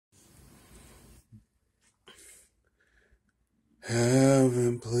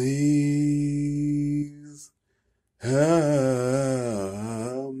Heaven, please help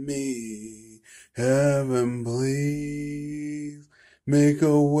me. Heaven, please make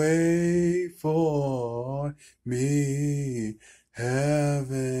a way for me.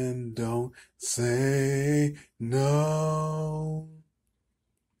 Heaven, don't say no.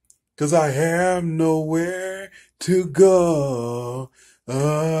 'Cause I have nowhere to go.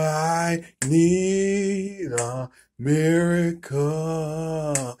 I need a miracle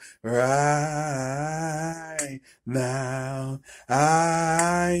right now.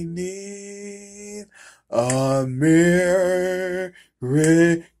 I need a miracle.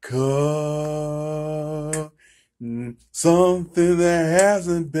 Something that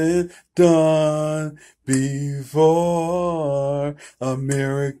hasn't been done before. A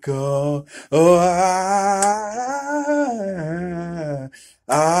miracle. Oh,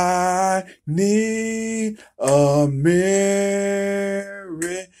 I need a miracle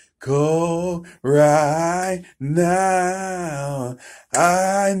right now.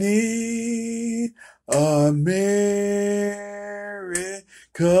 I need a miracle.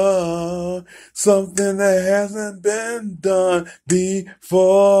 Something that hasn't been done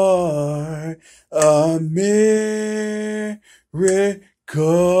before. A miracle.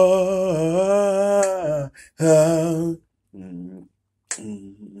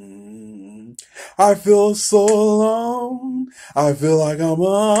 I feel so alone. I feel like I'm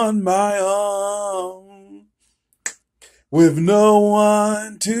on my own, with no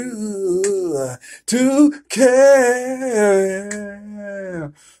one to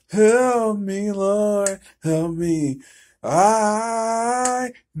care. Help me, Lord, help me.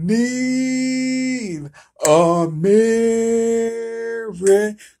 I need a miracle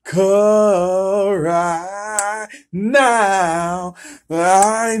right now.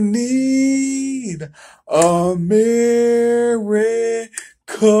 I need a miracle.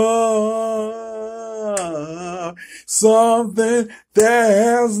 Something that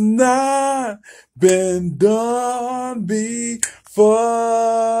has not been done before.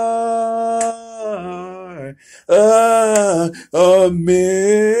 A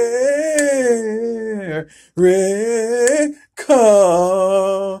miracle.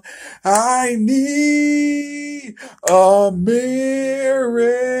 I need a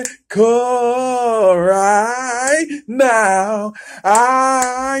miracle right now.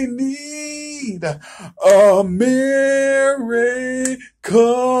 I need a miracle.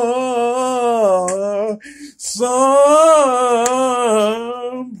 Something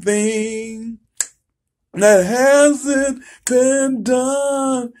that hasn't been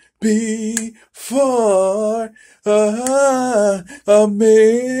done before. A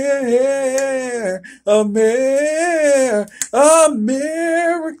miracle.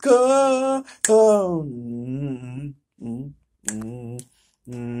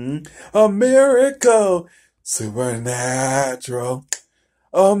 A miracle. Supernatural.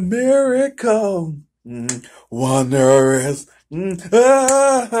 A miracle. Wondrous.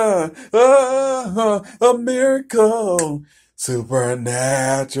 A miracle.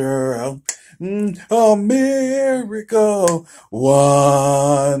 Supernatural. A miracle,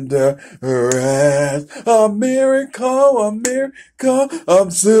 wondrous, a miracle,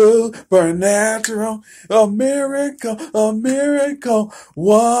 supernatural, a miracle,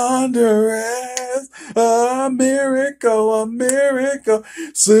 wondrous, a miracle,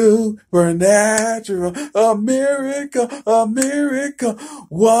 supernatural, a miracle,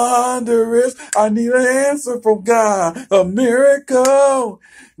 wondrous. I need an answer from God, a miracle.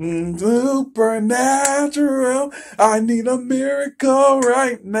 Supernatural, I need a miracle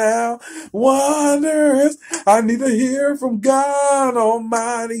right now. Wondrous, I need to hear from God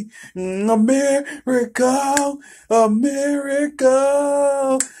Almighty. A miracle,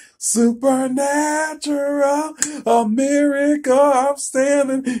 supernatural, a miracle. I'm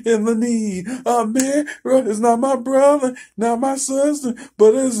standing in the need. A miracle is not my brother, not my sister,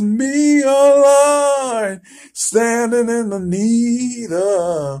 but it's me, oh Lord, standing in the need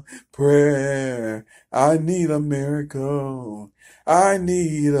of prayer. I need a miracle. I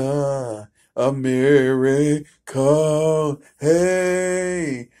need a miracle.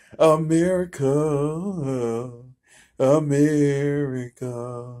 Hey, a miracle. A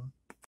miracle.